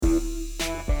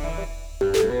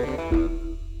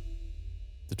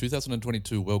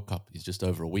2022 World Cup is just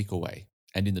over a week away,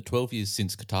 and in the 12 years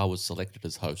since Qatar was selected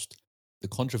as host, the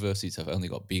controversies have only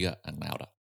got bigger and louder.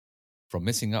 From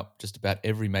messing up just about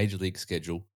every major league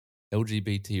schedule,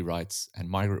 LGBT rights, and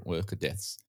migrant worker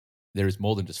deaths, there is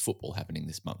more than just football happening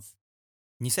this month.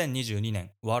 2022年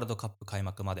ワールドカップ開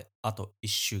幕まであと1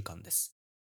週間です。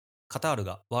カタール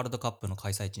がワールドカップの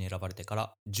開催地に選ばれてか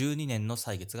ら12年の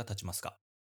歳月が経ちますが、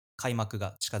開幕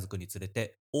が近づくにつれ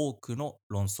て多くの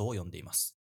論争を呼んでいま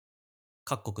す。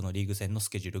各国のリーグ戦のス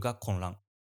ケジュールが混乱、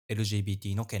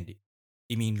LGBT の権利、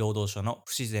移民労働者の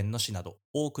不自然の死など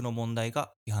多くの問題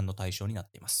が批判の対象になっ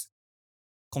ています。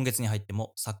今月に入って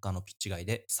もサッカーのピッチ外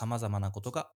で様々なこと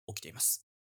が起きています。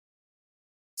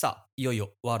さあ、いよい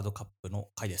よワールドカップの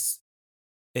回です。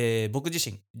僕自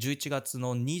身、11月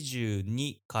の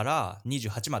22から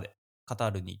28までカタ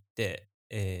ールに行って、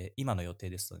今の予定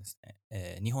ですとです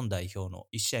ね、日本代表の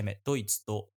1試合目、ドイツ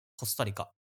とコスタリ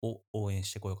カを応援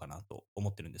してこようかなと思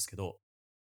ってるんですけど、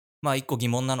まあ一個疑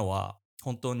問なのは、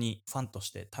本当にファンとし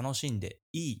て楽しんで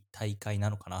いい大会な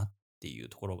のかなっていう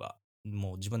ところが、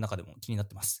もう自分の中でも気になっ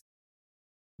てます。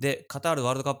で、カタール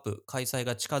ワールドカップ開催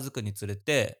が近づくにつれ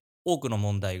て、多くの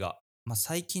問題が、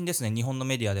最近ですね、日本の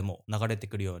メディアでも流れて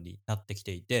くるようになってき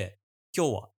ていて、今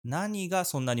日は何が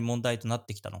そんなに問題となっ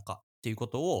てきたのかっていうこ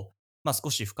とを、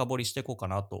少し深掘りしていこうか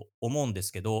なと思うんで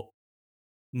すけど、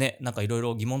ね、なんかいろい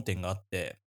ろ疑問点があっ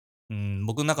て、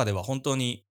僕の中では本当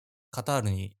にカタール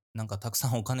になんかたくさ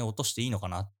んお金を落としていいのか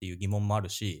なっていう疑問もある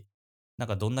し、なん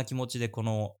かどんな気持ちでこ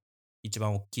の一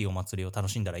番大きいお祭りを楽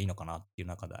しんだらいいのかなっていう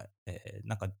中で、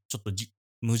なんかちょっと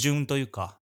矛盾という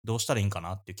か、どうしたらいいんか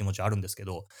なっていう気持ちはあるんですけ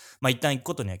ど、一旦行く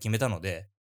ことには決めたので、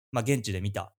現地で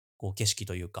見たこう景色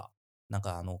というか、なん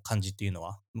か感じっていうの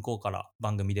は、向こうから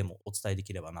番組でもお伝えで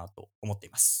きればなと思ってい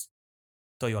ます。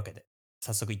というわけで、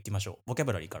早速行ってみましょう。ボキャ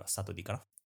ブラリーからスタートでいいかな。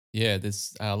Yeah,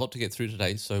 there's a lot to get through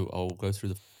today, so I'll go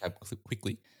through the vocab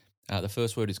quickly. The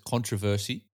first word is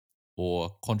controversy or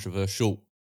controversial.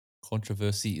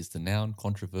 Controversy is the noun,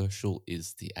 controversial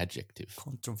is the adjective. A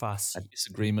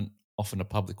controversy。disagreement, often a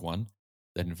public one,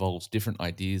 that involves different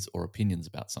ideas or opinions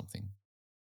about something.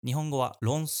 日本語は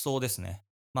論争ですね。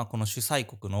この主催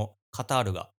国のカター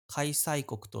ルが開催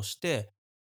国として、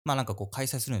なんかこう開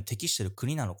催するのに適している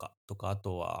国なのかとか、あ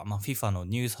とはFIFA の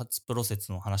入札プロセ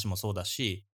スの話もそうだ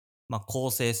し、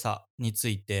公正さにつ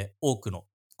いて多くの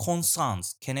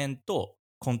concerns、懸念と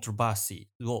controversy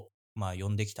を呼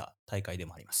んできた大会で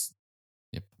もあります。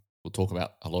Yep, we'll talk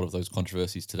about a lot of those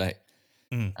controversies today.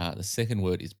 うん。The second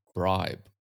word is bribe,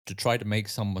 to try to make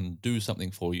someone do something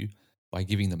for you by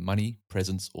giving them money,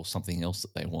 presents, or something else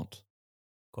that they want.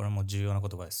 これも重要な言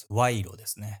葉です。賄賂で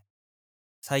すね。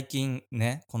最近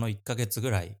ね、この1ヶ月ぐ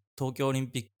らい、東京オリン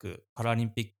ピック、パラリ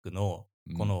ンピックの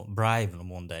こ Mm, のブライブの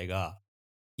問題が、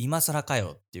今更か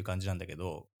よっていう感じなんだけ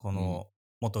ど、こ mm. の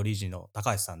元理事の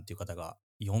高橋さんっていう方が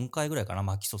4回ぐらいか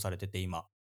な、起訴されてて今。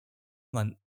まあ、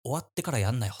終わってから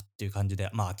やんなよっていう感じで、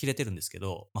呆れてるんですけ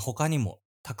ど、他にも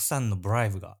たくさんのブラ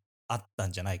イブがあった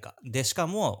んじゃないか。で、しか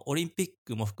もオリンピッ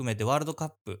クも含めてワールドカッ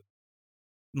プ、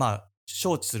招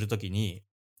致するときに、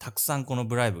たくさんこの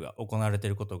ブライブが行われてい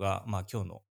ることが、今日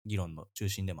の議論の中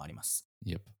心でもあります。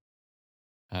Yep.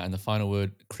 And the final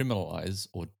word, criminalize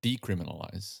or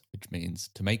decriminalize, which means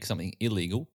to make something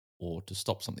illegal or to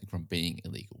stop something from being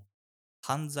illegal.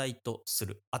 犯罪とす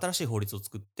る。新しい法律を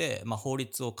作って、法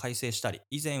律を改正したり、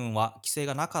以前は規制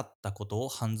がなかったことを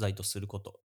犯罪とするこ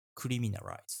と。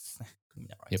criminalize ですね。Yep.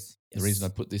 criminalize。The reason I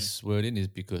Yes。put this word in is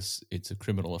because it's a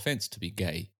criminal offense to be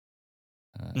gay.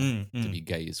 うん、う To ん。be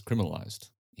gay is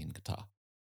criminalized in Qatar.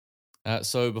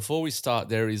 So before we start,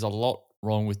 there is a lot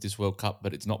wrong with this World Cup,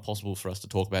 but it's not possible for us to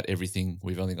talk about everything.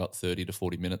 We've only got 30 to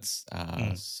 40 minutes,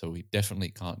 うん。so we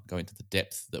definitely can't go into the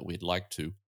depth that we'd like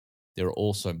to. There are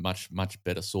also much, much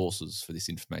better sources for this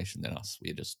information than us.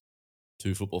 We are just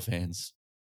two football fans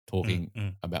うん、talking う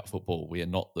ん。about football. We are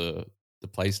not the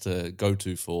place to go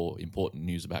to for important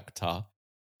news about Qatar.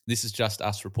 This is just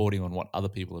us reporting on what other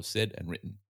people have said and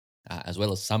written, as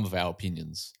well as some of our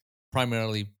opinions,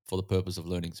 primarily for the purpose of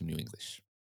learning some new English.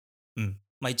 うん。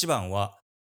一番は、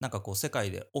なんかこう世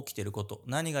界で起きてること、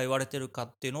何が言われてるか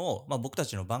っていうのを、僕た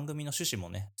ちの番組の趣旨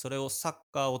もね、それをサッ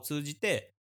カーを通じ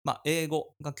て、英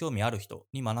語が興味ある人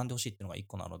に学んでほしいっていうのが一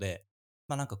個なので、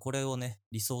なんかこれをね、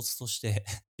リソースとしてっ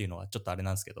ていうのはちょっとあれな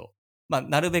んですけど、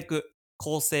なるべく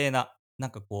公正な、な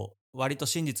んかこう、割と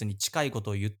真実に近いこ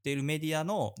とを言っているメディア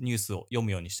のニュースを読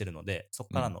むようにしてるので、そこ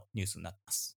から Mm, のニュースになって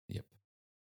ます。yep.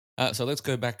 So let's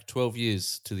go back 12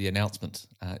 years to the announcement.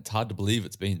 It's hard to believe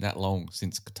it's been that long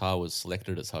since Qatar was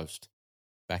selected as host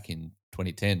back in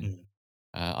 2010. うん。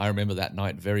I remember that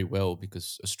night very well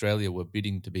because Australia were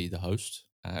bidding to be the host.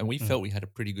 and we felt we had a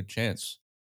pretty good chance.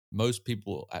 Most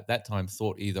people at that time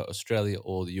thought either Australia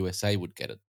or the USA would get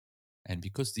it. And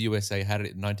because the USA had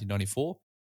it in 1994,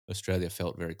 Australia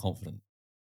felt very confident.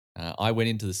 I went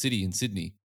into the city in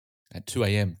Sydney at 2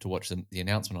 a.m. to watch the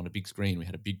announcement on a big screen. We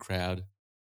had a big crowd,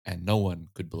 and no one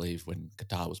could believe when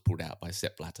Qatar was pulled out by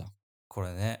Sepp Blatter. こ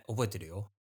れね、覚えてる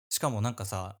よ。しかもなんか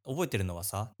さ、覚えてるのは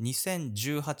さ、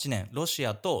2018年、ロシ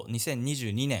アと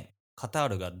2022年、カター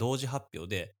ルが同時発表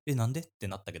で、なんでって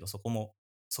なったけど、そこも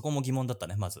疑問だった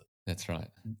ね、まず。That's right.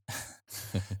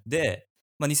 で、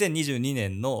2022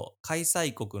年の開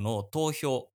催国の投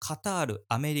票、カタール、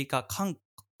アメリカ、韓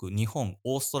国、日本、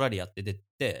オーストラリアって出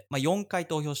て、4回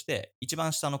投票して、一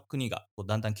番下の国がこう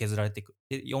だんだん削られていく。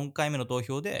で、4回目の投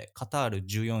票で、カタール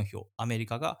14票、アメリ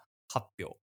カが8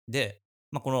票。で、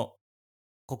この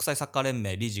国際サッカー連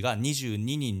盟理事が22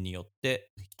人によっ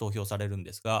て投票されるん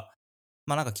ですが、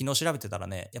なんか昨日調べてたら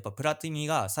ね、やっぱプラティニ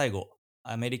が最後、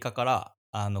アメリカから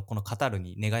このカタール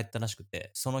に寝返ったらしく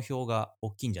て、その票が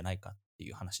大きいんじゃないかって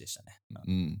いう話でしたね。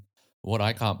What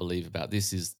I can't believe about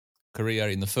this is Korea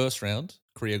in the first round,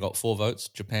 Korea got 4 votes,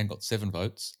 Japan got 7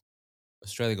 votes,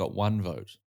 Australia got 1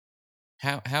 vote.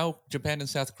 How Japan and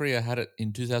South Korea had it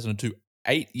in 2002,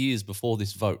 8 years before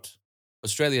this vote.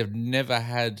 Australia have never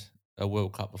had a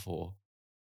World Cup before,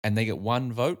 and they get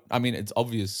 1 vote. I mean, it's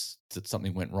obvious that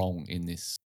something went wrong in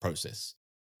this process.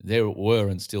 There were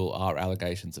and still are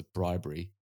allegations of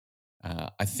bribery.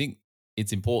 I think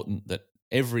it's important that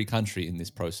every country in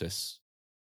this process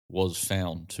was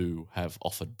found to have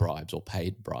offered bribes or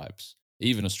paid bribes,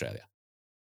 even Australia.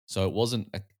 So it wasn't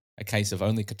a case of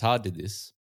only Qatar did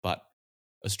this, but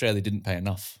Australia didn't pay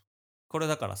enough. これ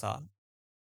だからさ、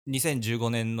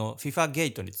2015年の FIFA ゲ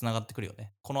ートにつながってくるよ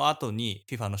ね。この後に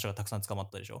FIFA の人がたくさん捕まっ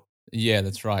たでしょ。Yeah,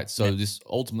 that's right. So ね。this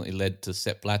ultimately led to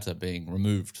Sepp Blatter being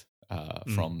removed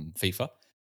from FIFA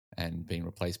and being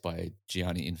replaced by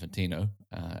Gianni Infantino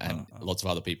and lots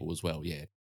of other people as well. Yeah.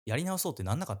 やり直そうって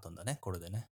なんなかったんだね、これで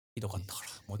ね。ひどかったか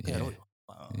ら。もう一回やろうよ。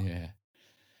Yeah.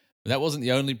 But that wasn't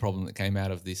the only problem that came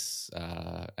out of this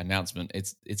announcement.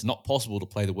 It's not possible to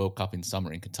play the World Cup in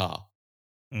summer in Qatar.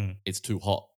 It's too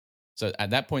hot. So at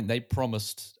that point, they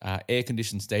promised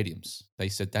air-conditioned stadiums. They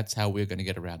said that's how we're going to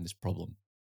get around this problem,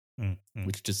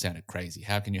 which just sounded crazy.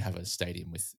 How can you have a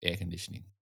stadium with air conditioning?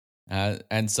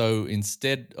 And so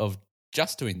instead of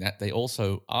just doing that, they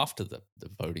also, after the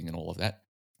voting and all of that,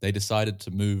 they decided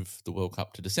to move the World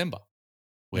Cup to December,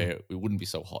 where it wouldn't be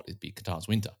so hot. It'd be Qatar's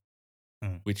winter,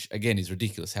 which again is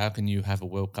ridiculous. How can you have a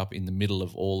World Cup in the middle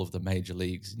of all of the major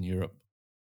leagues in Europe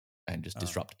and just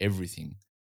disrupt everything?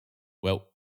 Well,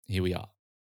 here we are.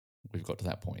 We've got to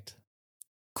that point.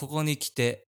 ここに来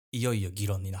て、いよいよ議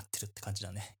論になってるって感じ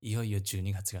だね。いよいよ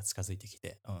12月が近づいてき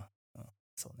て。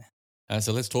そうね。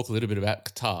So let's talk a little bit about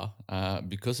Qatar.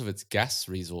 Because of its gas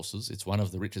resources, it's one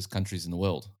of the richest countries in the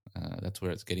world. That's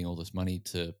where it's getting all this money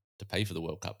to pay for the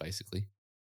World Cup, basically.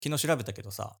 昨日調べたけ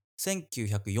どさ、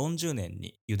1940年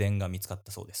に油田が見つかっ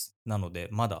たそうです。なので、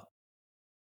まだ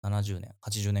70年、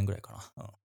80年ぐらいか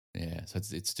な。Yeah, so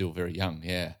it's still very young,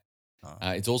 yeah.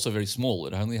 It's also very small.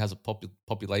 It only has a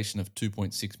population of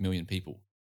 2.6 million people,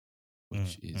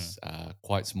 which is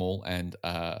quite small. And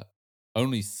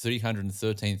only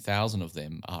 313,000 of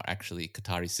them are actually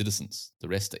Qatari citizens. The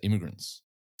rest are immigrants.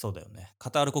 そうだよね。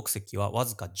カタール国籍はわ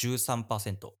ずか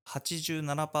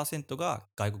 13%、87% が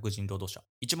外国人労働者。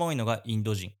一番多いのがイン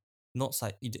ド人で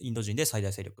最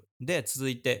大勢力。で、続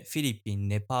いてフィリピン、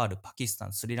ネパール、パキスタ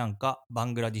ン、スリランカ、バ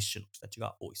ングラディッシュの人たち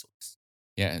が多いそうです。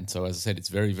Yeah, and so as I said, it's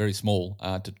very, very small.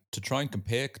 To try and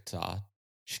compare Qatar,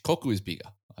 Shikoku is bigger.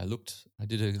 I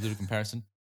did a little comparison.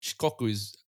 Shikoku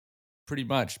is pretty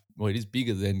much, well, it is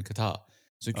bigger than Qatar.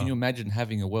 So can you imagine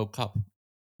having a World Cup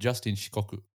just in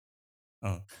Shikoku?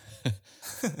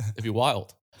 It'd be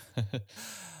wild.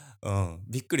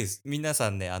 びっくりです。皆さ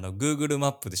んね、Google マ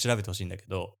ップで調べてほしいんだけ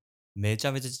ど、めち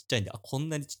ゃめちゃちっちゃいんだ。こん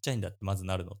なにちっちゃいんだってまず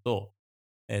なるのと、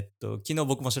昨日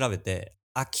僕も調べて、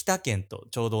秋田県と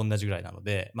ちょうど同じぐらいなの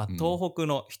で、東北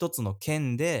の一つの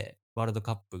県でワールド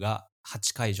カップが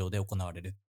8会場で行われる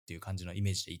っていう感じのイ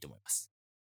メージでいいと思います。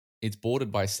It's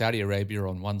bordered by Saudi Arabia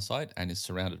on one side and is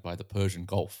surrounded by the Persian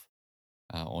Gulf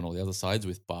on all the other sides,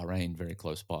 with Bahrain very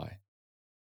close by.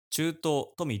 中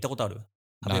東、トミー行ったことある？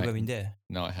 No, Have you ever been there?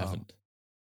 no, I haven't.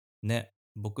 ね、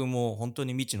僕も本当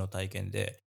に未知の体験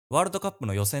で、ワールドカップ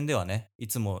の予選ではね、い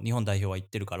つも日本代表は行っ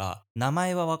てるから、名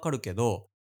前はわかるけど、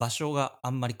場所があ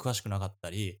んまり詳しくなかった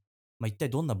り、一体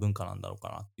どんな文化なんだろうか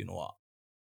なっていうのは、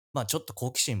ちょっと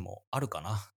好奇心もあるか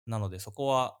な。なのでそこ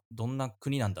はどんな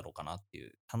国なんだろうかなってい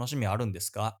う楽しみはあるんで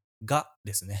すが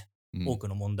ですね、多く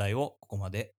の問題をここま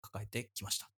で抱えてき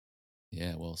ました。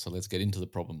Yeah, well, so let's get into the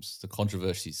problems, the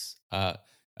controversies.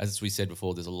 As we said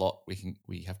before, there's a lot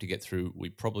we have to get through. We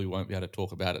probably won't be able to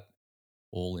talk about it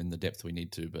all in the depth we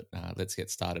need to, but let's get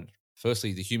started.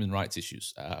 Firstly, the human rights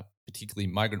issues, particularly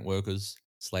migrant workers,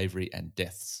 slavery, and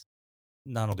deaths.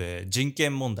 なので、人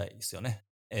権問題ですよね。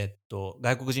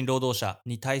外国人労働者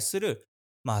に対する、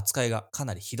扱いがか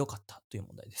なりひどかったという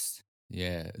問題です。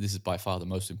Yeah, this is by far the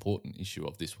most important issue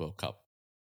of this World Cup.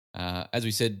 As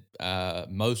we said,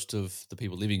 most of the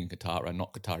people living in Qatar are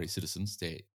not Qatari citizens.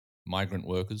 They're migrant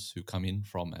workers who come in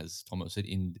from, as Tomo said,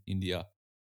 in India,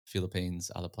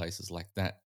 Philippines, other places like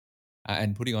that.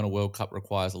 And putting on a World Cup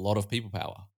requires a lot of people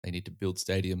power. They need to build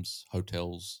stadiums,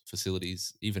 hotels,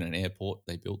 facilities, even an airport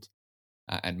they built.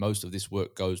 And most of this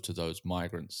work goes to those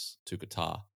migrants to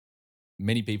Qatar.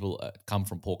 Many people come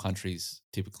from poor countries,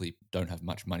 typically don't have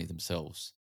much money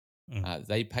themselves.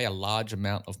 They pay a large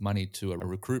amount of money to a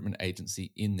recruitment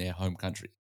agency in their home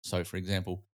country. So, for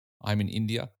example, I'm in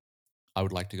India. I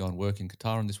would like to go and work in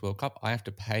Qatar in this World Cup. I have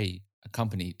to pay a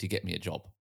company to get me a job.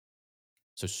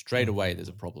 So, straight away, there's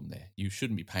a problem there. You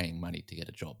shouldn't be paying money to get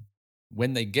a job.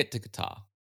 When they get to Qatar,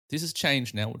 this has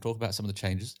changed now. We'll talk about some of the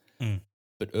changes.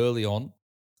 But early on,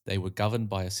 they were governed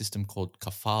by a system called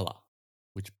kafala,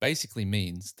 which basically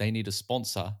means they need a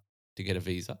sponsor to get a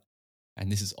visa.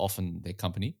 And this is often their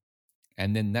company.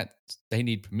 And then that they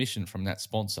need permission from that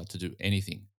sponsor to do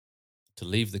anything. To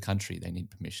leave the country, they need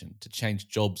permission. To change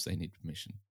jobs, they need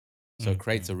permission. So it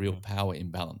creates a real power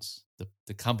imbalance.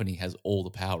 The company has all the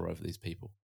power over these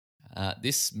people.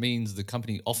 This means the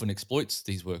company often exploits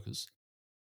these workers.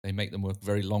 They make them work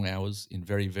very long hours in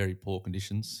very, very poor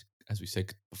conditions. As we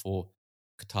said before,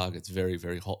 Qatar gets very,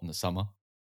 very hot in the summer.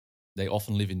 They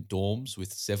often live in dorms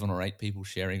with 7 or 8 people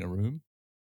sharing a room.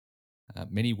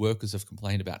 Many workers have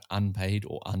complained about unpaid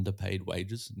or underpaid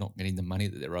wages, not getting the money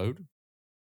that they're owed.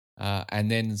 And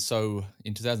then, so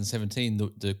in 2017,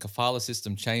 the kafala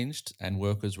system changed, and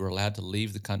workers were allowed to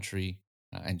leave the country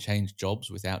and change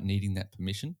jobs without needing that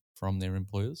permission from their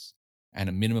employers. And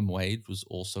a minimum wage was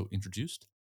also introduced.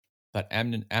 But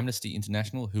Amnesty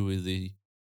International, who are the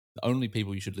only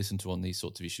people you should listen to on these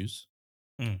sorts of issues,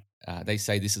 they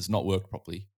say this has not worked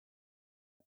properly.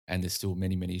 And there's still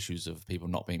many, many issues of people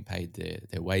not being paid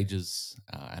their wages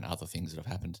and other things that have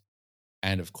happened.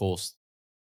 And of course,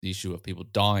 the issue of people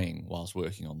dying whilst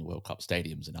working on the World Cup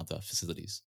stadiums and other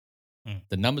facilities.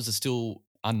 The numbers are still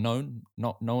unknown.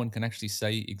 No one can actually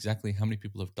say exactly how many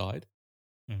people have died.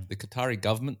 The Qatari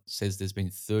government says there's been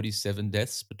 37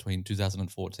 deaths between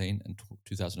 2014 and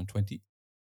 2020,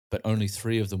 but only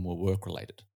 3 of them were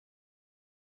work-related,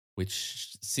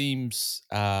 which seems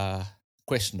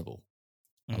questionable.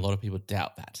 A lot of people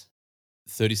doubt that.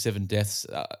 37 deaths,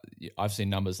 I've seen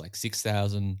numbers like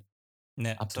 6,000,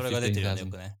 ね、up to それが出てるよね、よ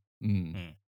 15,000. く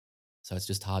ね。So it's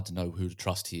just hard to know who to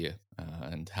trust here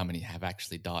and how many have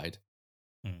actually died.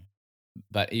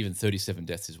 But even 37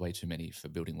 deaths is way too many for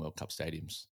building World Cup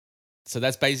stadiums. So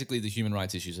that's basically the human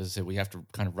rights issues. As I said, we have to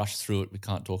kind of rush through it. We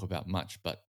can't talk about much,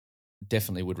 but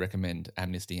definitely would recommend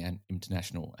Amnesty and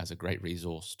International as a great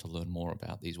resource to learn more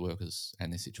about these workers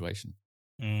and their situation.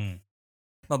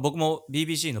 僕も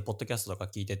BBC のポッドキャストとか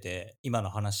聞いてて、今の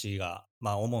話が、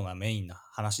主なメインな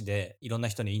話で、いろんな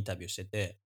人にインタビューして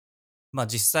て、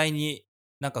実際に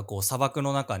なんかこう砂漠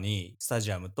の中にスタ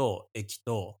ジアムと駅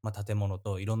と、建物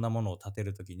といろんなものを建て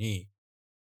るときに、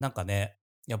なんかね、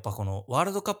やっぱこのワー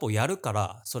ルドカップをやるか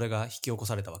らそれが引き起こ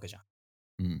されたわけじゃ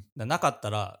ん。なかった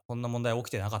らこんな問題起き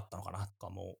てなかったのかなとか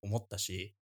も思った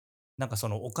し、なんかそ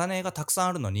のお金がたくさん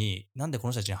あるのになんでこ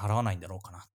の人たちに払わないんだろう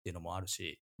かなっていうのもある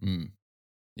し、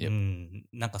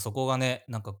なんかそこがね、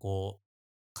なんかこう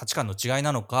価値観の違い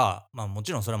なのか、も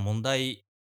ちろんそれは問題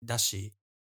だし、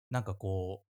なんか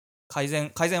こう改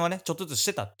善はね、ちょっとずつし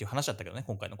てたっていう話だったけどね、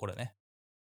今回のこれね。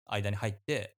間に入っ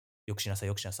て、よくしなさい、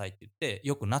よくしなさいって言って、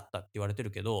良くなったって言われて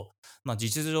るけど、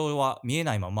実情は見え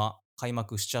ないまま開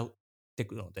幕しちゃって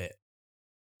くるので、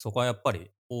そこはやっぱり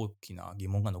大きな疑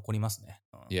問が残りますね。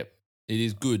Yep. It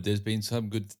is good. There's been some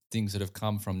good things that have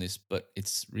come from this, but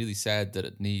it's really sad that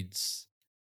it needs.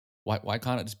 Why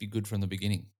can't it just be good from the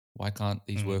beginning? Why can't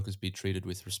these workers be treated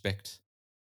with respect,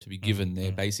 to be given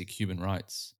their basic human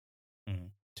rights,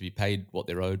 to be paid what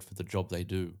they're owed for the job they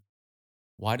do?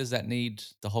 Why does that need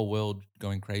the whole world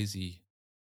going crazy,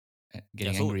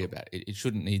 getting angry about it? It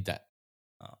shouldn't need that,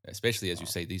 especially as you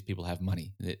say, these people have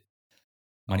money.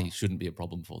 Money shouldn't be a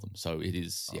problem for them. So it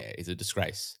is, it's a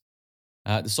disgrace.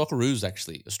 The Socceroos,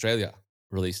 actually, Australia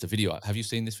released a video. Have you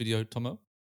seen this video, Tomo?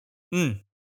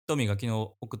 トミーが昨日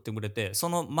送ってくれて、そ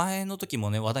の前の時も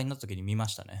ね、話題になった時に見ま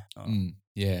したね。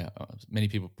Yeah, many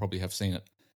people probably have seen it.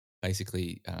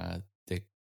 Basically, they're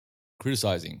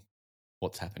criticizing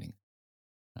what's happening.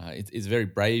 It's very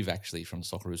brave, actually, from the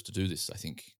Socceroos to do this, I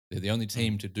think. They're the only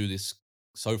team to do this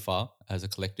so far as a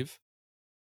collective.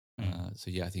 So,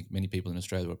 yeah, I think many people in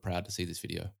Australia were proud to see this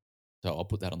video. So I'll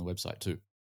put that on the website too.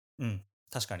 うん。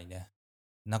確かにね。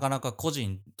なかなか個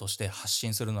人として発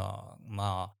信するのは、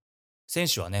まあ、選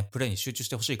手はね、プレーに集中し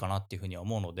てほしいかなっていうふうには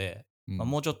思うので、まあ、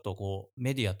もうちょっとこう、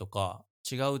メディアとか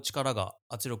違う力が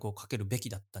圧力をかけるべき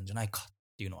だったんじゃないかっ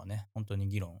ていうのはね、本当に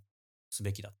議論す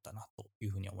べきだったなとい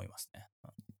うふうに思いますね。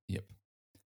Yep.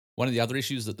 One of the other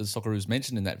issues that the Socceroos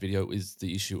mentioned in that video is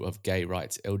the issue of gay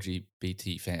rights,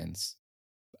 LGBT fans.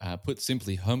 Put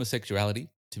simply, homosexuality,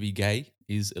 to be gay,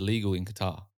 is illegal in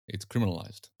Qatar. It's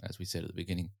criminalized, as we said at the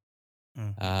beginning. うんう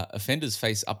ん。Offenders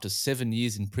face up to 7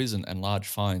 years in prison and large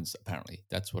fines, apparently.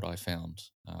 That's what I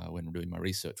found when doing my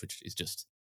research, which is just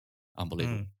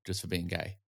unbelievable, just for being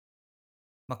gay.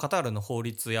 まあ、カタールの法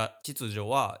律や秩序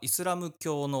はイスラム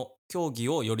教の教義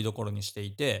をよりどころにして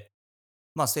いて、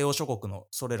まあ、西欧諸国の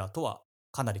それらとは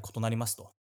かなり異なります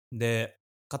と。で、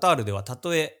カタールではた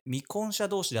とえ未婚者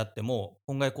同士であっても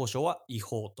婚外交渉は違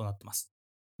法となっています。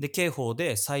で、刑法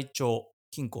で最長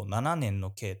禁錮7年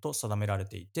の刑と定められ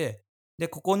ていて、で、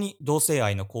ここに同性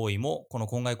愛の行為もこの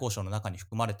婚外交渉の中に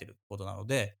含まれていることなの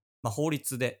で、まあ、法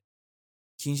律で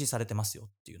禁止されてますよっ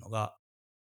ていうのが、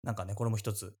なんかね、これも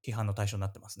一つ批判の対象にな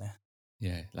ってますね。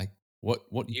Yeah, like what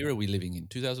year are we living in?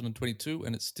 2022,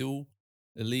 and it's still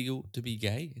illegal to be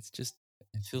gay? It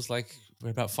feels like we're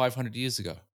about 500 years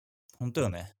ago. 本当よ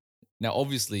ね。Now,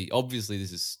 obviously,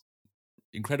 this is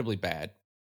incredibly bad,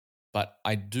 but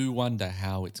I do wonder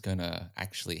how it's going to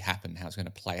actually happen, how it's going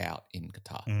to play out in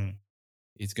Qatar. うん。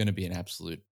It's going to be an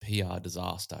absolute PR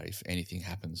disaster if anything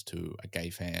happens to a gay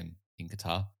fan in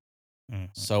Qatar. うんうん。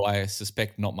 So I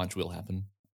suspect not much will happen.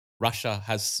 Russia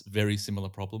has very similar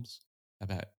problems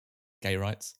about gay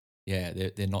rights. Yeah,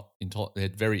 they're not they're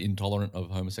very intolerant of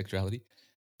homosexuality,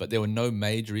 but there were no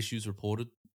major issues reported.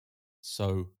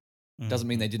 So it doesn't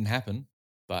mean they didn't happen,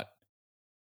 but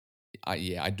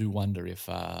I do wonder if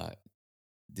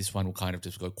this one will kind of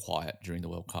just go quiet during the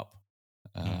World Cup.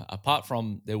 Apart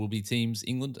from there will be teams,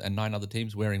 England and 9 other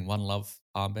teams wearing One Love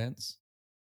armbands,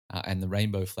 and the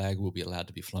rainbow flag will be allowed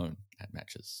to be flown at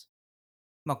matches.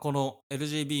 まあ、この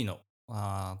LGB の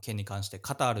件に関して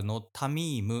カタールのタ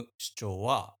ミーム首長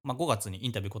は、まあ、5月にイ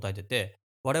ンタビュー答えてて、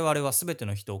我々は全て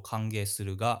の人を歓迎す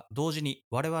るが、同時に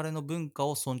我々の文化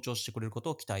を尊重してくれるこ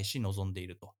とを期待し望んでい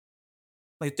ると。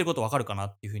まあ、言ってることわかるかな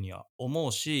っていうふうには思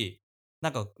うし、な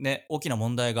んかね、大きな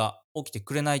問題が起きて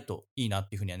くれないといいなっ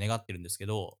ていうふうには願ってるんですけ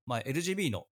ど、まあ、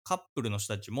LGB のカップルの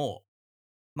人たちも、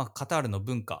まあ、カタールの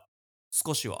文化、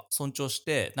少しは尊重し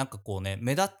て、なんかこうね、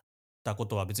目立ったこ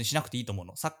とは別にしなくていいと思う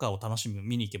の。サッカーを楽しみ、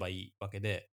見に行けばいいわけ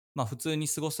で、まあ普通に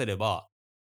過ごせれば、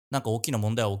なんか大きな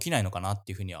問題は起きないのかなっ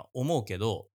ていうふうには思うけ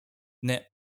ど、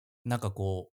ね、なんか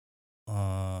こう、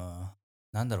な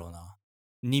んだろうな。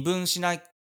二分しない、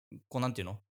こうなんていう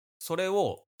の、それ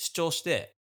を主張し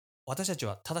て、私たち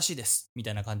は正しいです、み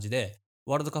たいな感じで、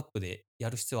ワールドカップでや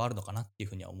る必要はあるのかなっていう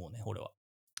ふうには思うね、俺は。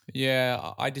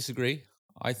Yeah, I disagree.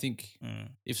 I think う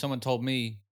ん。if someone told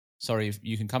me, sorry, if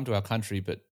you can come to our country,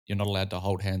 but you're not allowed to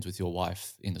hold hands with your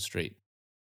wife in the street,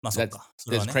 まあそっか。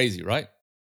それは that's ね。crazy, right?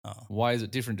 うん。 Why is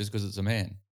it different just because it's a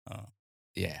man? うん。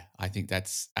 Yeah, I think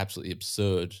that's absolutely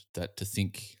absurd that to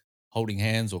think holding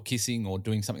hands or kissing or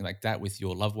doing something like that with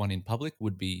your loved one in public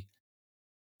would be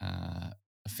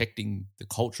affecting the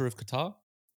culture of Qatar.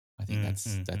 I う think んうんうん。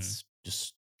that's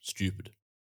just stupid.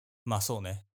 まあそう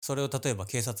ね。それを例えば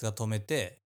警察が止め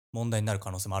て問題になる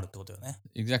可能性もあるってことよね。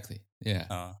Exactly. Yeah,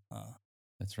 うんうん。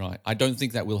 that's right. I don't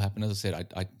think that will happen. As I said,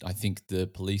 I think the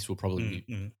police will う probably ん be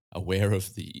うん。aware of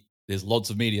there's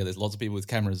lots of media, there's lots of people with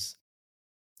cameras.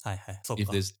 はいはい。そっ If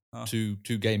か。there's うん。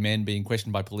two gay men being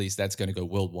questioned by police, that's going to go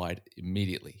worldwide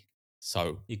immediately.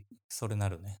 So それな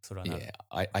るね。それはなる。yeah,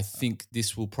 I think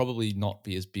this will probably not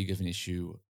be as big of an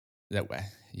issue that way.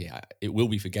 Yeah, it will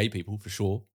be for gay people for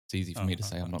sure. It's easy う for んうん me to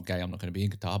say うん。I'm not gay, I'm not going to be in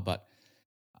Qatar, but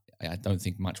I don't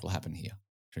think much will happen here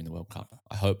during the World Cup.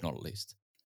 I hope not, at least.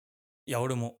 いや、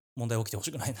俺も問題起きてほ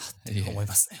しくないなって思 Yeah. い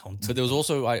ますね。本当 But に。there was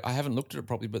also, I haven't looked at it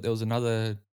properly, but there was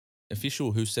another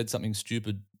official who said something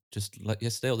stupid just like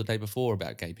yesterday or the day before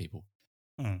about gay people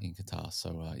うん。 in Qatar.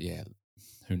 So, yeah,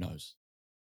 who knows?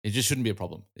 It just shouldn't be a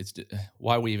problem. It's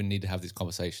why we even need to have this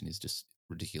conversation is just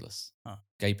ridiculous. うん。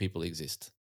 Gay people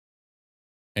exist.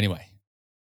 Anyway,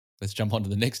 let's jump on to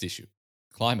the next issue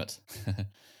climate.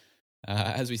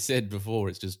 As we said before,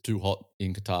 it's just too hot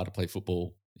in Qatar to play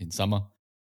football in summer.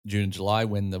 June and July,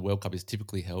 when the World Cup is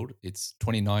typically held, it's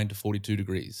 29 to 42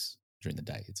 degrees during the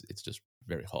day. It's just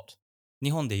very hot.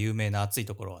 日本で有名な暑い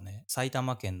ところはね、埼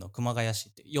玉県の熊谷市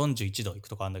って41度行く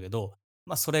とこあるんだけど、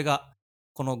まあそれが、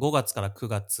この5月から9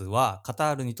月は、カ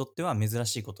タールにとっては珍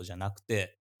しいことじゃなく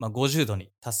て、まあ50度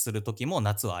に達する時も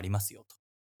夏はありますよと。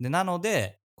で、なの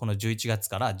で、この11月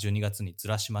から12月にず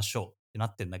らしましょうってな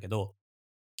ってんだけど、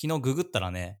昨日ググった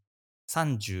らね、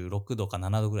36度か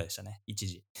7度ぐらいでしたね、一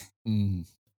時。Mm,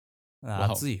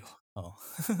 wow. 暑いよ。うん。うん。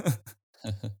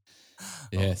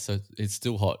Yeah, so it's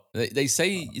still hot. They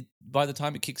say by the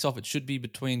time it kicks off, it should be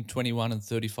between 21 and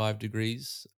 35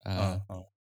 degrees. うん。うん。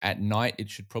At night, it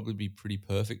should probably be pretty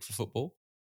perfect for football.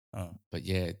 うん。But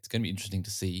yeah, it's going to be interesting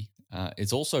to see.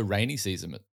 It's also rainy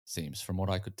season, it seems, from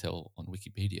what I could tell on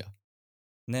Wikipedia.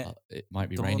 ね。It might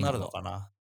be どう raining な a るの lot. か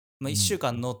な。まあ、1 Mm, 週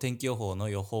間の天気予報の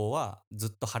予報はずっ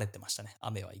と晴れてましたね。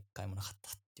雨は一回もなかっ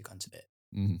たっていう感じで。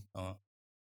mm. うん。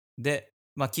で、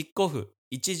まあ、キックオフ、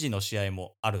1時の試合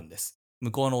もあるんです。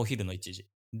向こうのお昼の1時。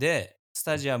で、ス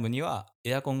タジアムには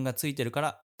エアコンがついてるか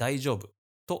ら大丈夫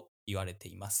と言われて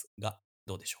いますが、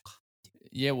どうでしょうか。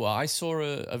Yeah, well, I saw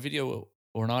a video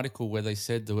or an article where they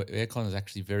said the aircon is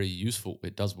actually very useful.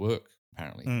 It does work, う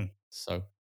apparently. ん。So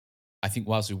I think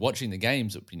whilst you're watching the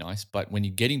games, it would be nice. But when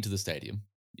you're getting to the stadium,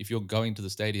 if you're going to the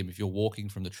stadium, if you're walking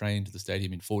from the train to the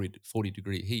stadium in 40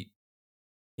 degree heat,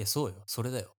 いや、そうよ。そ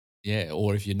れだよ。yeah,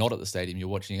 or if you're not at the stadium, you're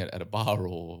watching it at a bar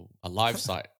or a live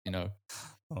site, うん。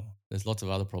there's lots of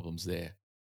other problems there.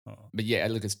 うん。But yeah,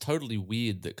 look, it's totally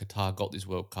weird that Qatar got this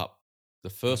World Cup, the う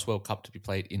ん。first World Cup to be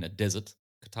played in a desert.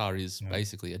 Qatar is うん。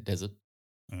basically a desert.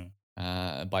 うん。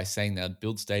By saying they'd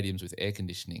build stadiums with air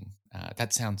conditioning.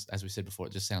 That sounds, as we said before,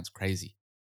 it just sounds crazy.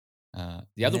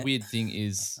 The other ね。weird thing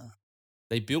is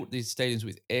they built these stadiums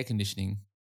with air conditioning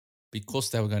because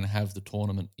they were going to have the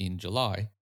tournament in July,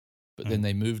 but う then ん。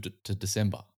they moved it to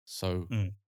December. So う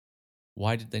ん。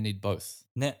why did they need both?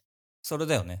 ね。それ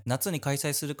だよね。夏に開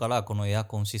催するから、このエア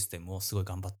コンシステムをすごい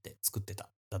頑張って作ってた、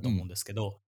だと思う Mm. んですけ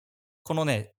ど、この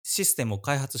ね、システムを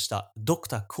開発したドク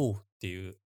ター・コーってい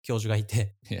う教授がい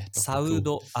て、Yeah, Dr. サウ Cool.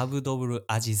 ド・アブドブル・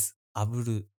アジズ・アブ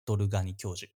ルドルガニ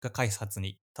教授が開発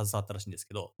に携わったらしいんです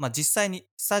けど、まあ実際に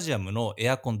スタジアムのエ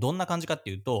アコンどんな感じかって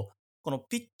いうと、この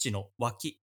ピッチの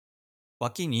脇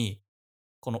に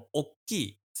この大き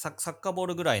いサッカーボー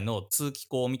ルぐらいの通気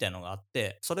口みたいなのがあっ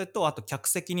て、それとあと客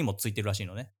席にもついてるらしい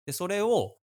のね。で、それ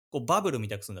をこうバブルみ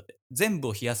たくするんだって。全部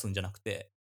を冷やすんじゃなく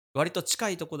て、割と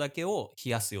近いとこだけを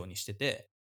冷やすようにしてて、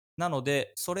なの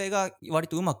で、それが割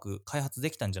とうまく開発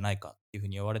できたんじゃないかっていうふう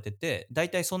に言われてて、だ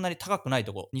いたいそんなに高くない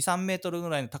とこ、2、3メートルぐ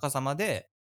らいの高さまで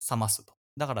冷ますと。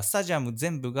だからスタジアム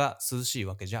全部が涼しい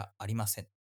わけじゃありません。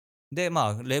で、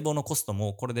まあ、冷房のコスト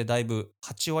もこれでだいぶ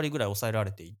8割ぐらい抑えら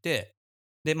れていて、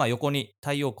で、まあ、横に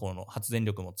太陽光の発電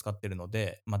力も使ってるの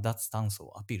で、まあ、脱炭素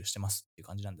をアピールしてますっていう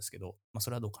感じなんですけど、まあ、そ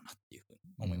れはどうかなっていうふうに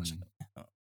思いました Mm. けどね。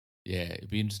Yeah, it'd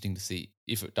be interesting to see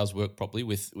if it does work properly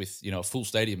with a full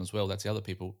stadium as well. That's the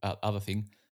other thing.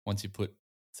 Once you put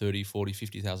 30, 40,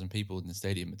 50,000 people in the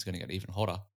stadium, it's going to get even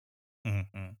hotter. うん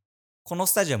うん。この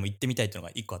スタジアム行ってみたいっていうの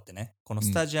が一個あってね、このス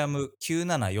Mm. タジアム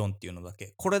974っていうのだ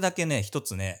け、これだけね、一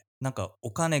つね、なんか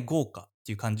お金豪華っ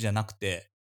ていう感じじゃなく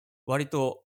て、割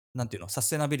と、なんていうの、サス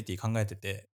テナビリティ考えて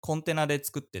て、コンテナで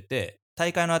作ってて、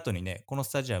大会の後にね、この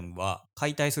スタジアムは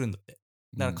解体するんだって。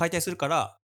だから Mm. 解体するか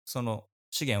ら、その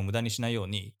資源を無駄にしないよう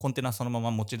に、コンテナそのま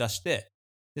ま持ち出して、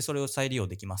で、それを再利用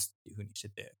できますっていう風にして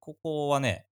て、ここは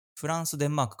ね、フランス、デ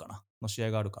ンマークかなの試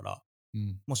合があるから、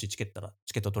Mm. もしチケッ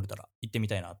ト取れたら行ってみ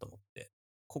たいなと思って、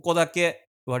ここだけ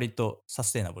割とサ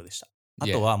ステイナブルでした。あ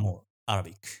と Yeah. はもうアラ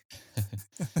ビック。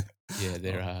Yeah, う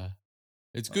ん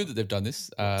it's う good ん that they've done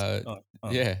this. そうそう。うん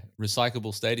うん Yeah,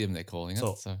 recyclable stadium they're calling it.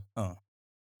 そ So う。うん。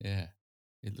yeah,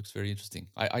 it looks very interesting.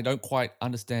 I don't quite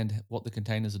understand what the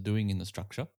containers are doing in the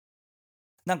structure.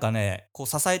 なんかね、こう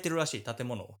支えてるらしい建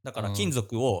物を。だから金 Uh,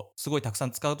 属をすごいたくさ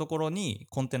ん使うところに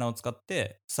コンテナを使っ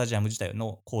てスタジアム自体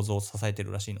の構造を支えて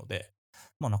るらしいので、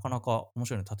まあなかなか面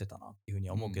白いの建てたなっていうふうに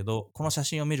は思う mm, けど、この写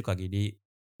真を見る限り、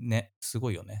ね、す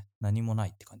ごいよね。何もない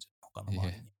って感じ。他の yeah,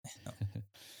 周りにね。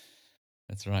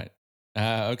that's right.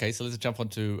 Okay, so let's jump on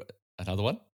to another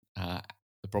one.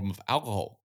 The problem of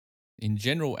alcohol. In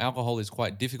general, alcohol is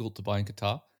quite difficult to buy in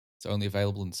Qatar. It's only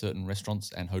available in certain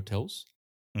restaurants and hotels.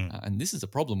 うん。And this is a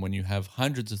problem when you have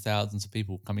hundreds of thousands of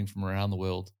people coming from around the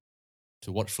world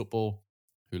to watch football,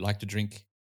 who like to drink,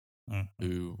 うん。う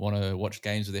ん。who want to watch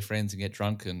games with their friends and get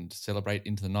drunk and celebrate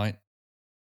into the night.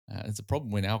 It's a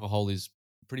problem when alcohol is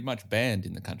pretty much banned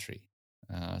in the country.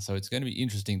 So it's going to be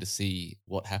interesting to see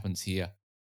what happens here.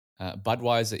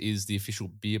 Budweiser is the official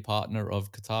beer partner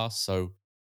of Qatar, so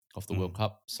of the う World ん。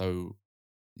Cup. So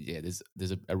yeah,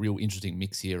 there's a real interesting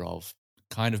mix here of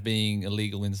kind of being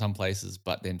illegal in some places,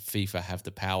 but then FIFA have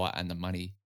the power and the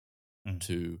money うん。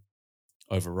to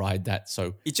override that.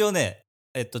 So 一応ね、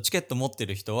チケット持って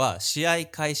る人は、試合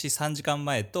開始3時間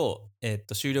前と、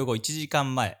終了後1時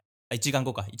間前、1時間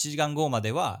後か、1時間後ま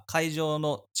では、会場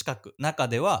の中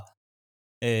では、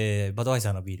バドワイ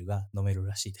ザーのビールが飲める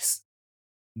らしいです。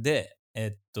で、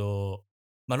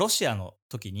まあ、ロシアの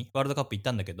時にワールドカップ行っ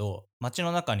たんだけど、街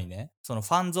の中にね、そのフ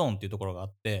ァンゾーンっていうところがあ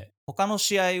って、他の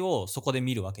試合をそこで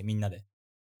見るわけ、みんなで。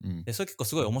うん。で、それ結構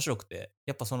すごい面白くて、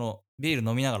やっぱそのビール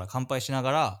飲みながら乾杯しな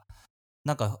がら、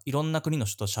なんかいろんな国の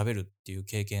人と喋るっていう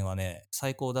経験はね、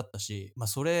最高だったし、まあ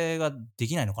それがで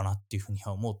きないのかなっていうふうに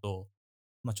は思うと、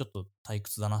まあちょっと退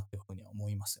屈だなっていうふうには思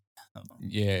いますよね。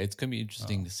Yeah, it's going to be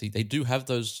interesting to see. They do have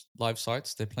those live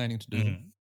sites. They're planning to うん。do them,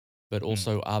 but うん。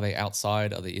also are they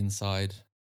outside? Are they inside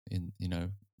in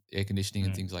air conditioning う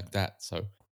ん。and things like that? So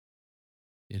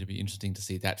it'll be interesting to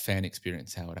see that fan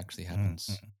experience how it actually うん。うん。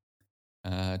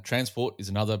happens. Transport is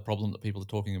another problem that people are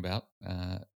talking about.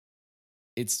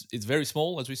 It's very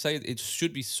small, as we say. It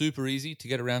should be super easy to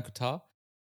get around Qatar,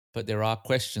 but there are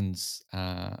questions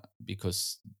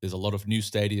because there's a lot of new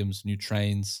stadiums, new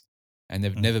trains, and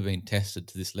they've うん。 never been tested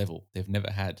to this level. They've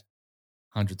never had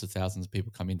hundreds of thousands of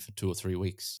people come in for 2 or 3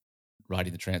 weeks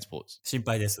riding the transports. 心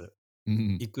配です。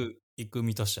Mm, 行く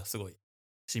身としてはすごい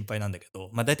心配なんだけど、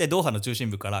まあ大体ドーハの中心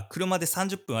部から車で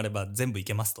30分あれば全部行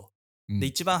けますと。で、mm,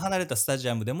 一番離れたスタジ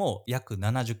アムでも約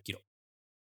70キロ。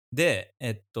で、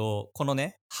この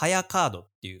ね、ハヤカードっ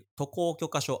ていう渡航許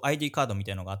可証 ID カードみ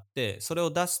たいのがあって、それ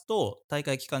を出すと大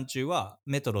会期間中は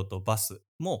メトロとバス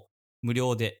も無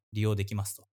料で利用できま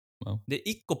すと。well, で、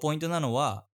1個ポイントなの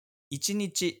は、1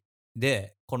日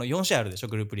で、この4試合あるでしょ、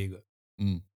グループリーグ。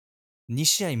mm, 2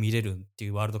試合見れるってい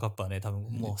うワールドカップはね、多分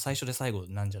もう最初で最後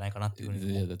なんじゃないかなっていうふう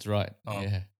に思yeah, う。that's right. うん。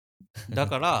Yeah. だ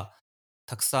から、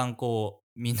たくさんこ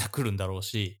う、みんな来るんだろう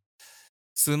し、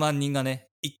数万人がね、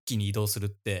一気に移動するっ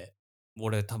て、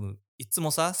俺多分、いつも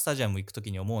さ、スタジアム行くと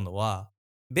きに思うのは、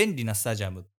便利なスタジ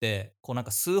アムって、こうなんか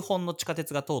数本の地下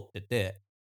鉄が通ってて、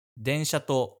電車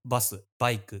とバス、バ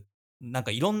イク、なん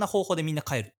かいろんな方法でみんな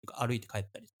帰るっていうか、歩いて帰っ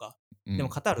たりとか。でも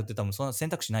mm, カタールって多分そんな選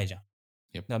択肢ないじゃん。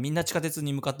だ yep. からみんな地下鉄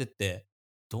に向かってって、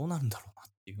どうなるんだろうなっ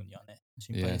ていうふうにはね、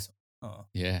心配で Yeah. すよ。うん。うん。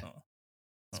Yeah. う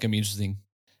It's ん。going to be interesting.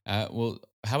 Well,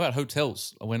 how about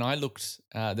hotels? When I looked,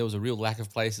 there was a real lack of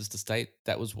places to stay.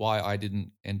 That was why I didn't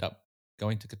end up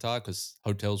going to Qatar because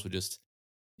hotels were just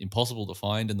impossible to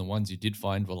find, and the ones you did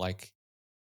find were like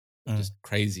うん。just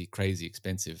crazy, crazy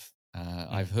expensive. うん。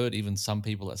I've heard even some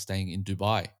people are staying in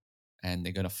Dubai and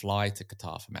they're going to fly to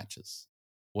Qatar for matches.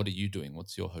 What are you doing?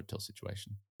 What's your hotel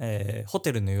situation? ホ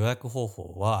テルの予約方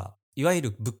法は、いわゆ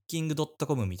るブッキングドット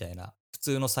コムみたいな普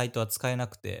通のサイトは使えな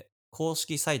くて、公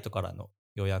式サイトからの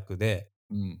予約で、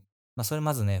Mm, まあそれ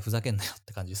まずね、ふざけんなよっ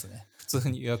て感じですね。普通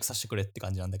に予約させてくれって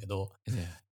感じなんだけど、yeah.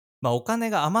 まあお金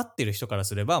が余ってる人から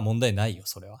すれば問題ないよ、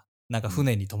それは。なんか Mm,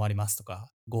 船に泊まりますと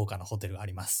か、豪華なホテルがあ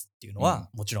りますっていうの mm, は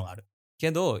もちろんある。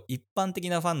けど、一般的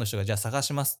なファンの人がじゃあ探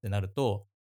しますってなると、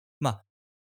まあ、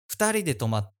二人で泊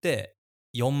まって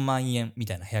4万円み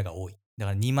たいな部屋が多い。だ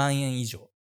から2万円以上。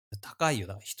高いよ。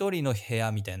だから一人の部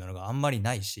屋みたいなのがあんまり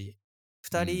ないし、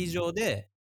二人以 mm. 上で、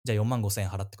じゃあ4万5千円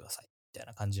払ってください。みたい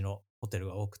な感じのホテル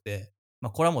が多くて、ま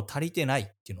あこれはもう足りてないっ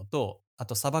ていうのと、あ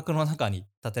と砂漠の中に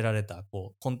建てられた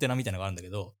こうコンテナみたいなのがあるんだけ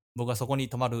ど、僕はそこに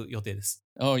泊まる予定です。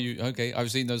Oh, you okay? I've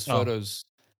seen those うん。photos.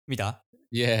 見た？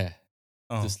 Yeah,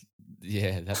 うん。just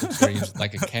yeah, that looks very interesting.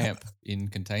 Like a camp in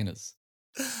containers.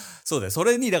 そうだよ。そ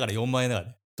れにだから4万円だから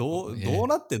ね。ど Oh, う、どう yeah,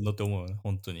 なってんのって思うよね。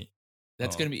本当に。う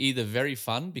that's going ん。to be either very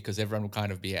fun because everyone will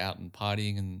kind of be out and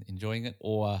partying and enjoying it,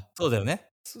 or そうだよね。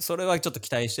それはちょっと期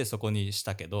待してそこにし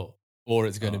たけど、it's う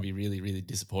going to ん。be really, really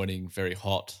disappointing, very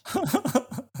hot,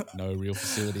 no real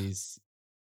facilities.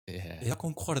 Yeah, エアコ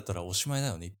ン壊れたらおしまいだ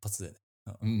よね、一発でね。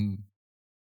うん。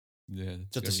 mm, yeah,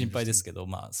 ち it's ょっと going to be 心配です interesting. けど、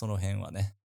まあ、その辺は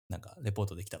ね、なんか、レポー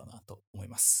トできたらなと思い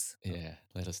ます。うん。Yeah,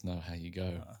 let us know how you う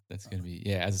ん。go. う That's going to be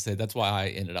yeah. As I said, that's why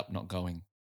I ended up not going. ん。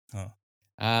うん。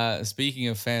Speaking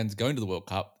of fans going to the World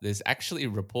Cup, there's actually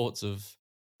reports of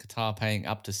Qatar paying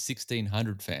up to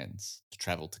 1,600 fans to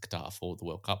travel to Qatar for the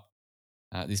World Cup.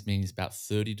 This means about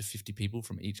 30 to 50 people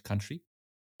from each country,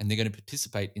 and they're going to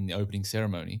participate in the opening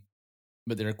ceremony.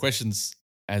 But there are questions,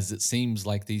 as it seems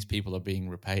like these people are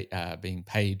being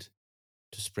paid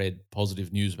to spread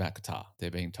positive news about Qatar.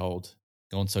 They're being told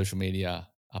go on social media,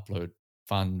 upload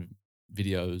fun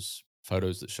videos,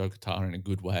 photos that show Qatar in a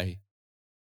good way.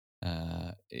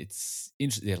 It's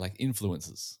interesting. Yeah, like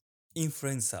influencers. インフ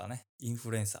ルエンサーね。インフ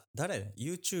ルエンサー。誰？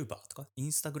 YouTuber とかイ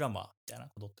ンスタグラマーみたいな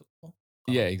ことってことか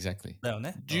Yeah, な？ exactly. だよ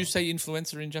ね。う Do you ん。say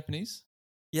influencer in Japanese?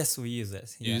 Yes, we use it.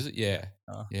 Yeah. Use it? Yeah.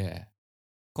 Yeah, うん。yeah.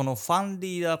 このファン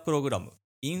リーダープログラム、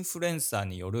インフルエンサー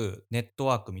によるネット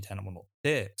ワークみたいなものっ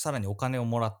て、さらにお金を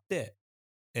もらって、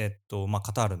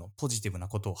カタールのポジティブな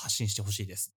ことを発信してほしい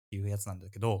ですっていうやつなんだ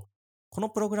けど、この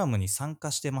プログラムに参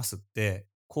加してますって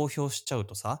公表しちゃう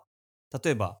とさ、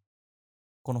例えば、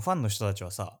このファンの人たち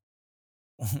はさ、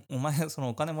お前その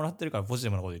お金もらってるからポジテ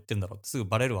ィブなこと言ってんだろってすぐ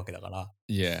バレるわけだから、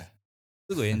Yeah.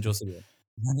 すぐ炎上するよ。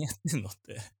何やってんのっ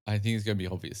て。I think it's going to be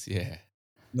obvious. Yeah.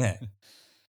 ね。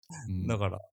だ Mm. か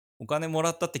ら、お金もら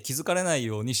ったって気づかれない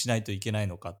ようにしないといけない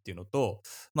のかっていうのと、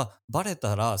バレ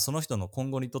たらその人の今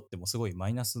後にとってもすごいマ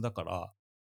イナスだから、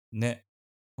ね、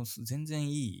全然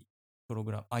いいプロ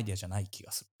グラム、アイデアじゃない気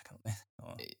がするんだけ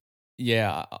どね。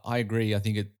Yeah, I agree. I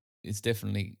think it's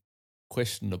definitely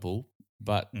questionable,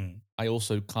 but うん。I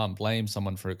also can't blame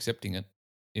someone for accepting it.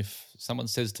 If someone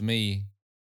says to me,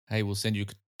 "Hey, we'll send you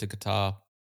to Qatar,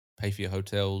 pay for your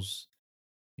hotels,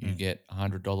 うん。you get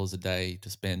 $100 a day to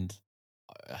spend,"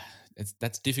 uh,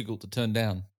 that's difficult to turn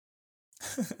down.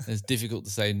 It's difficult to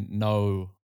say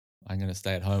no. I'm going to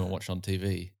stay at home and watch on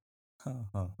TV. は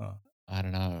あはあは I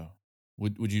don't know.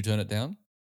 Would you turn it down?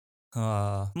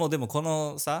 もうでもこ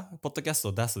のさ、ポッドキャスト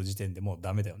を出す時点でもう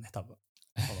ダメだよね、多分。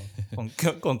この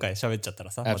今回喋っちゃった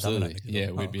らさ、まあダメなん Absolutely. だけど。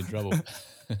Yeah, we'd be in trouble.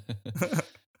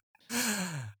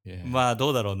 Yeah. まあ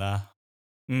どうだろうな。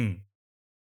うん。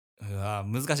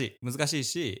難しい。難しい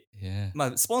し、Yeah. ま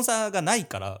あスポンサーがない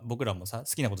から僕らもさ、好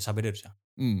きなこと喋れるじゃ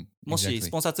ん。もしス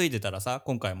Exactly. ポンサーついてたらさ、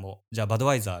今回も、じゃあバド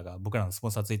ワイザーが僕らのスポ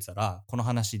ンサーついてたら、この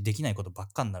話できないことば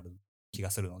っかになる気が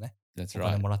するのね。That's お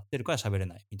金 right. もらってるから喋れ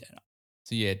ないみたいな。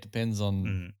So yeah, it depends う on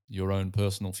ん。your own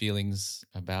personal feelings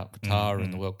about うん。Qatar う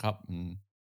and the ん。World Cup. And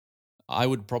I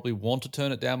would probably want to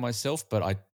turn it down myself, but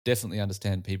I definitely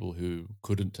understand people who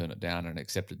couldn't turn it down and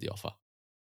accepted the offer.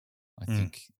 I うん。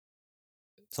think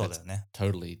そうだ that's よね。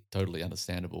totally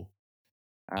understandable.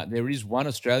 There is one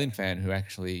Australian fan who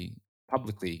actually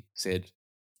publicly said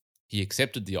he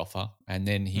accepted the offer and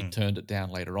then う he ん。turned it down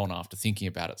later on after thinking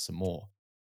about it some more.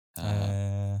 え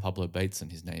Uh, ー、Pablo Bateson,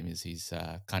 his name is. He's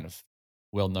kind of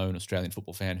well-known Australian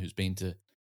football fan who's been to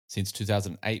since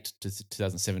 2008 to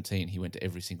 2017. He went to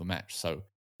every single match, so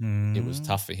うー it was ん。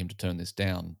tough for him to turn this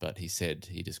down. But he said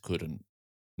he just couldn't,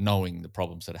 knowing the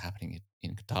problems that are happening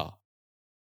in Qatar.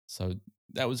 So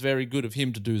that was very good of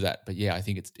him to do that. But yeah, I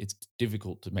think it's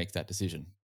difficult to make that decision.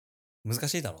 難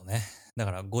しいだろうね。だ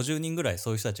から50人ぐらい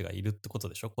そういう人たちがいるってこと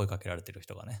でしょ、声かけられてる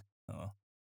人がね。うん。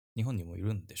日本にもい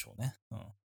るんでしょうね。うん。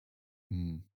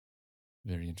Mm,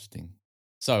 very interesting.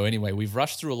 So anyway, we've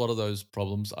rushed through a lot of those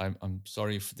problems. I'm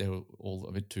sorry if they were all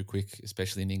a bit too quick,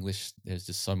 especially in English. There's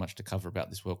just so much to cover about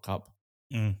this World Cup.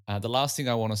 うん。The last thing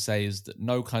I want to say is that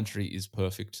no country is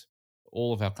perfect.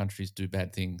 All of our countries do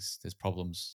bad things. There's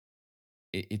problems.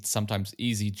 It's sometimes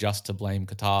easy just to blame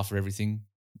Qatar for everything,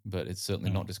 but it's う certainly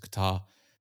ん。not just Qatar.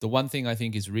 The one thing I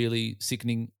think is really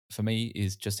sickening for me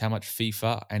is just how much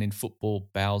FIFA and in football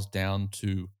bows down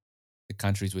to the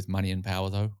countries with money and power,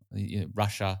 though.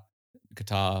 Russia,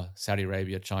 Qatar, Saudi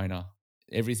Arabia, China.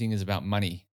 Everything is about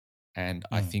money. And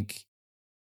う I ん。think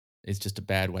it's just a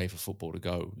bad way for football to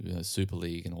go, Super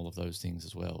League and all of those things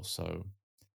as well. So,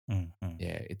 うん。うん。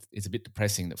yeah, it's a bit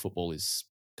depressing that football is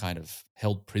kind of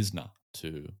held prisoner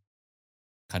to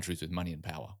countries with money and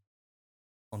power.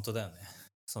 本当だよね。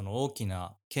その大き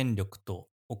な権力と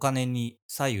お金に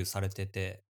左右されて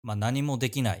て、何もで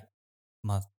きない、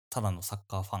ただのサッ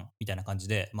カーファンみたいな感じ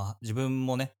で、自分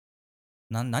もね、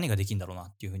何ができるんだろうな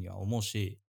っていうふうには思う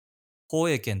し、放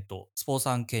映権とスポン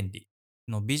サー権利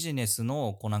のビジネス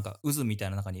のこうなんか渦みたい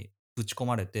な中にぶち込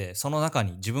まれて、その中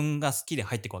に自分が好きで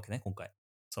入っていくわけね、今回。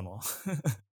その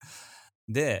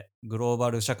で、グロー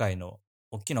バル社会の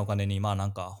大きなお金にな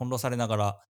んか翻弄されなが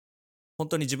ら、本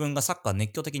当に自分がサッカー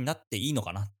熱狂的になっていいの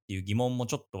かなっていう疑問も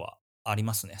ちょっとはあり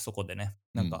ますね、そこでね。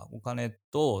なん Mm, かお金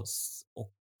と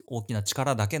大きな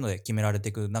力だけので決められて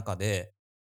いく中で、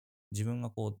自分が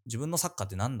こう、自分のサッカーっ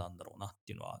て何なんだろうなっ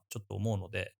ていうのはちょっと思うの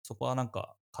で、そこはなん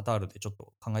かカタールでちょっ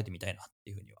と考えてみたいなっ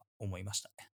ていうふうには思いました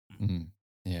ね。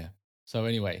yeah. So,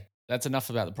 anyway, that's enough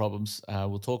about the problems.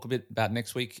 We'll talk a bit about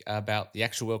next week about the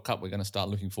actual World Cup. We're going to start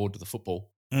looking forward to the football.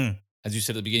 うん。As you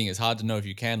said at the beginning, it's hard to know if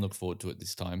you can look forward to it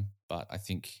this time, but I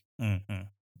think うん。うん。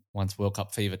once World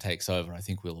Cup fever takes over, I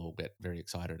think we'll all get very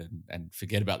excited and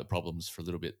forget about the problems for a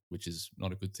little bit, which is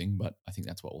not a good thing, but I think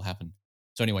that's what will happen.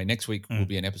 So, anyway, next week う will ん。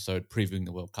be an episode previewing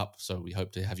the World Cup. So, we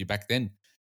hope to have you back then.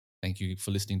 Thank you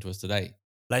for listening to us today.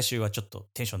 来週はちょっと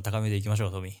テンション高めでいきましょ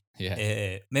う、トミー。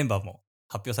Yeah. メンバーも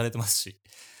発表されてますし、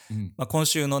Mm, 今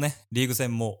週のね、リーグ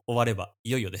戦も終われば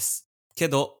いよいよです。け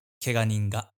ど、怪我人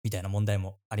が、みたいな問題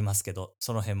もありますけど、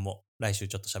その辺も来週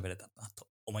ちょっと喋れたらなと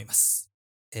思います。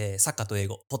サッカーと英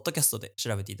語、ポッドキャストで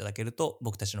調べていただけると、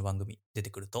僕たちの番組出て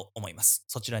くると思います。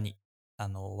そちらに、ワ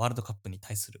ールドカップに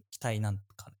対する期待なん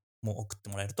かも送って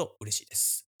もらえると嬉しいで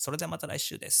す。それではまた来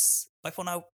週です。Bye for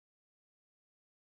now!